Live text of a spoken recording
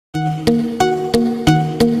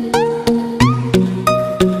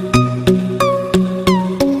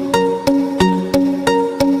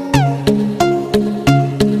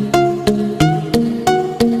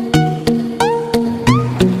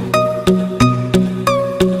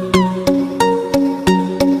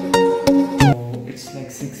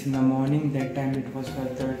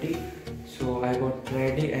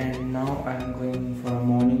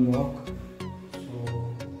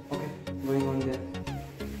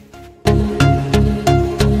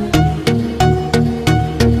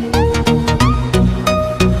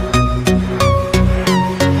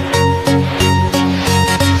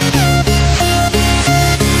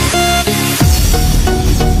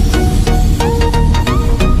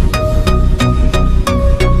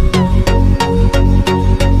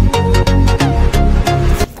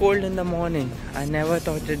never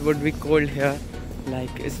thought it would be cold here.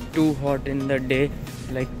 Like, it's too hot in the day.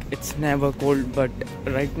 Like, it's never cold, but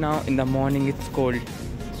right now in the morning it's cold.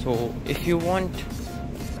 So if you want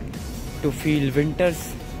to feel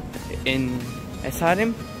winters in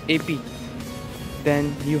SRM AP,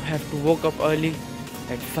 then you have to wake up early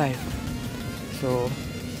at 5. So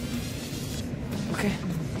okay,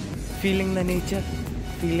 feeling the nature,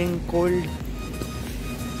 feeling cold.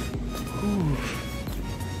 Whew.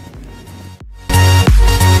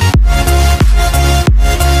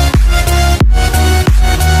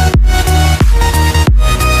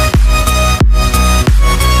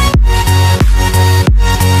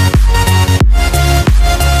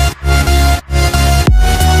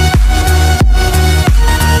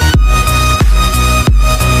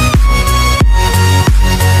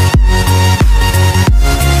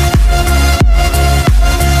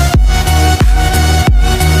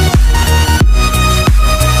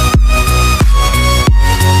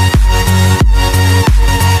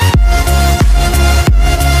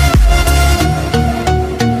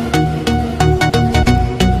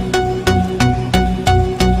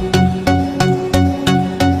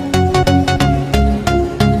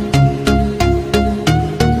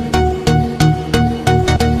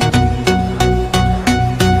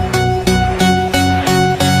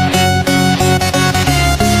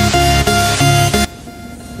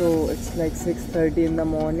 Like 6:30 in the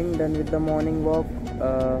morning, done with the morning walk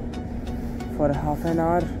for half an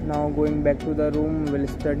hour. Now going back to the room, we'll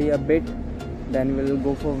study a bit, then we'll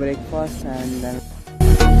go for breakfast, and then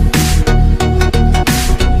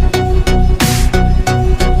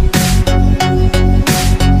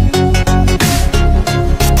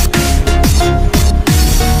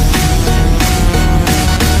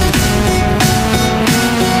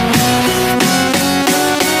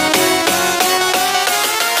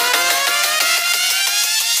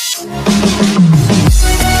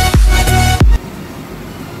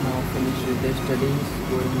studies,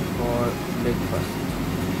 going for breakfast.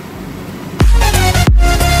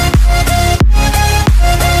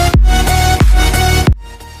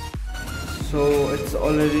 So it's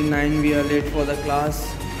already 9, we are late for the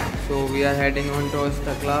class. So we are heading on towards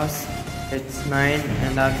the class. It's 9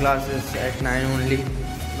 and our class is at 9 only,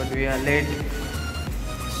 but we are late.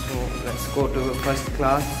 So let's go to the first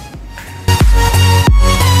class.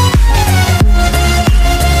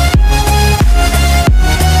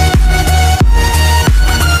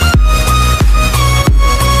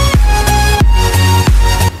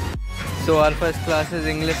 So our first class is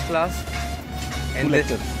English class, and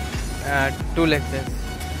two lectures,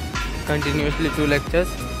 continuously 2 lectures.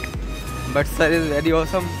 But sir is very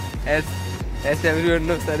awesome, as everyone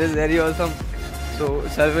knows, sir is very awesome. So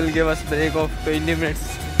sir will give us break of 20 minutes.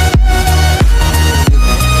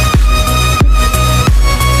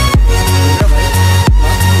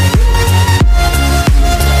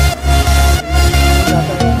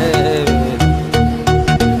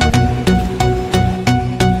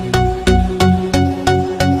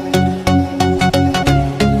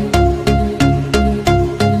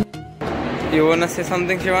 You wanna say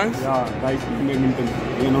something, Shivansh? Yeah, guys playing badminton.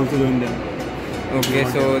 You can also join them. Okay,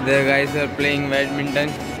 so the guys are playing badminton.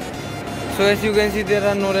 So as you can see, there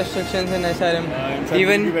are no restrictions in SRM.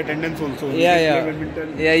 Even give attendance also.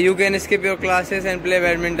 Yeah, you can skip your classes and play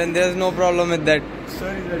badminton. There's no problem with that.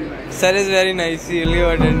 Sir is very nice. Sir is very nice. He'll give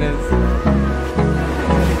attendance.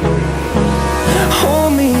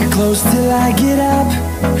 Hold me close till I get up.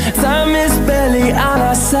 Time is barely on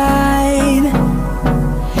our side.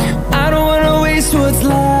 I don't wanna waste what's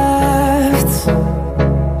left.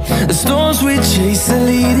 The storms we chase are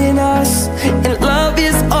leading us, and love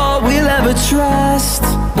is all we'll ever trust.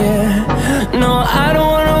 Yeah, no, I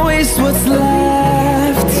don't wanna waste what's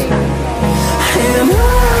left. And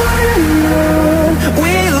on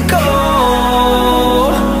we'll go,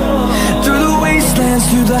 through the wastelands,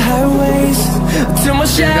 through the highways, till my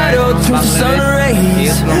shadow turns to sun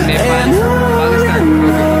rays. And on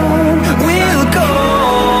we'll go,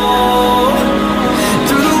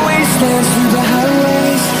 through the wastelands, through the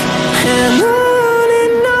highways, and on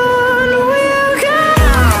we'll go.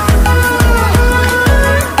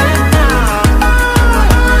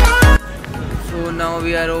 So now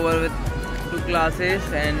we are over with 2 classes,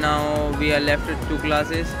 and now we are left with 2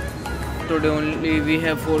 classes. Today only we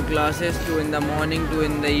have 4 classes, 2 in the morning, 2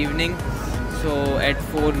 in the evening. So at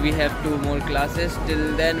 4 we have 2 more classes.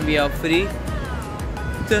 Till then we are free.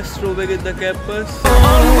 Just roaming in the campus.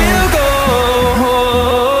 On we'll go,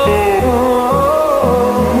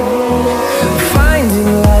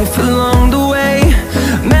 finding life along the way,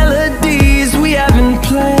 melodies we haven't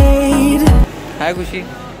played. Hi Kushi.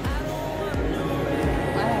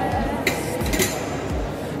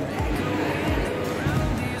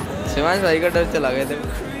 Himansh भाई का डर चला गया थे।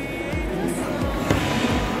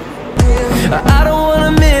 I don't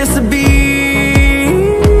wanna miss a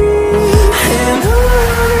beat. And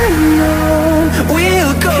on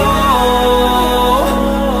we'll go,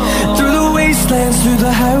 through the wastelands, through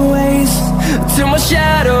the highways, till my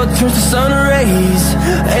shadow turns to sun rays.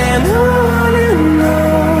 And on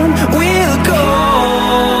we'll go,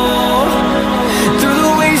 through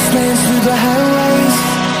the wastelands, through the highways,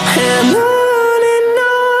 and on.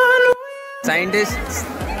 Scientists,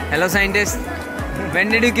 hello scientists. When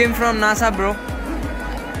did you came from NASA, bro?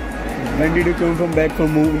 When did you come from back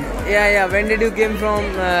from moon? Yeah. When did you came from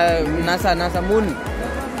NASA moon?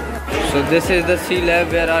 So this is the C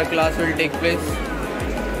lab where our class will take place.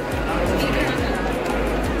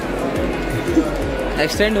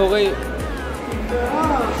 Extend हो गई.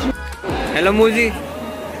 Hello Muzi.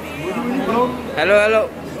 Hello. Oh, hello.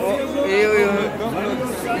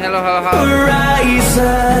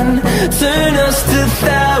 Horizon, turn us to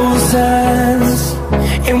thousands,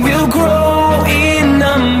 and we'll grow in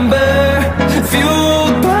number,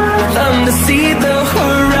 fueled by them to see the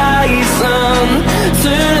horizon,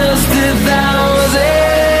 turn us to thousands.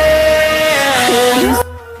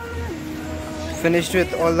 Finished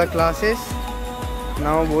with all the classes.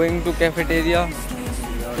 Now going to cafeteria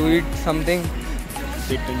to eat something.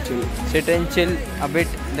 Sit and chill a bit.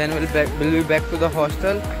 Then we'll be back to the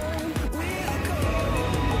hostel.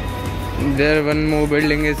 There one more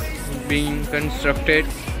building is being constructed.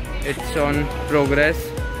 It's on progress.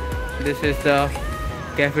 This is the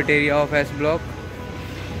cafeteria of S block.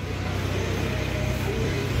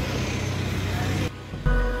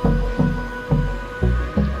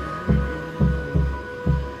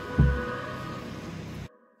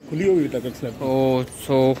 Oh,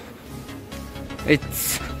 so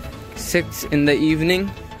it's 6 in the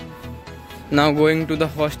evening. Now going to the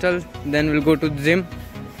hostel. Then we'll go to the gym.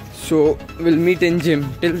 So we'll meet in gym.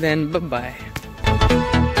 Till then, bye bye.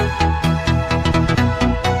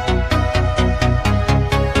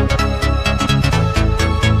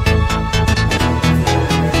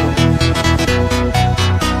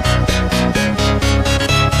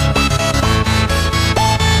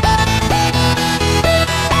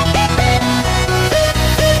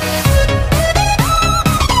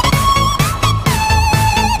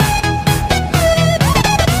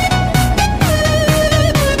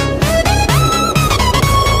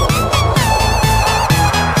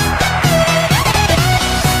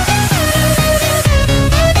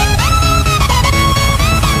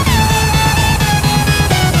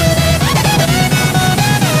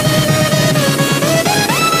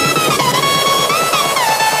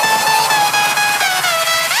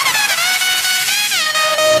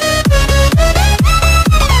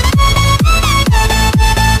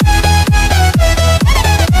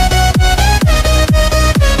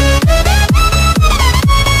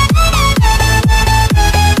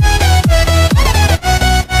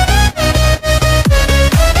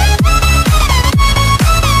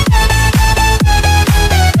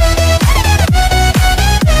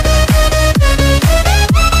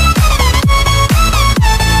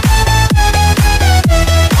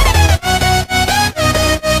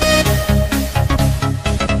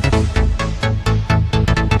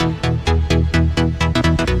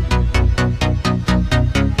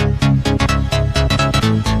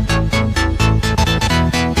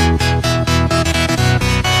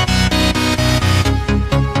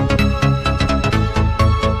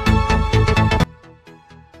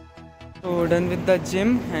 Done with the gym,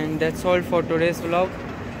 and that's all for today's vlog.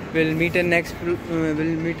 We'll meet in next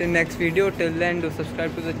video. Till then, do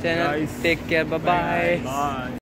subscribe to the channel. Guys. Take care. Bye bye. Bye.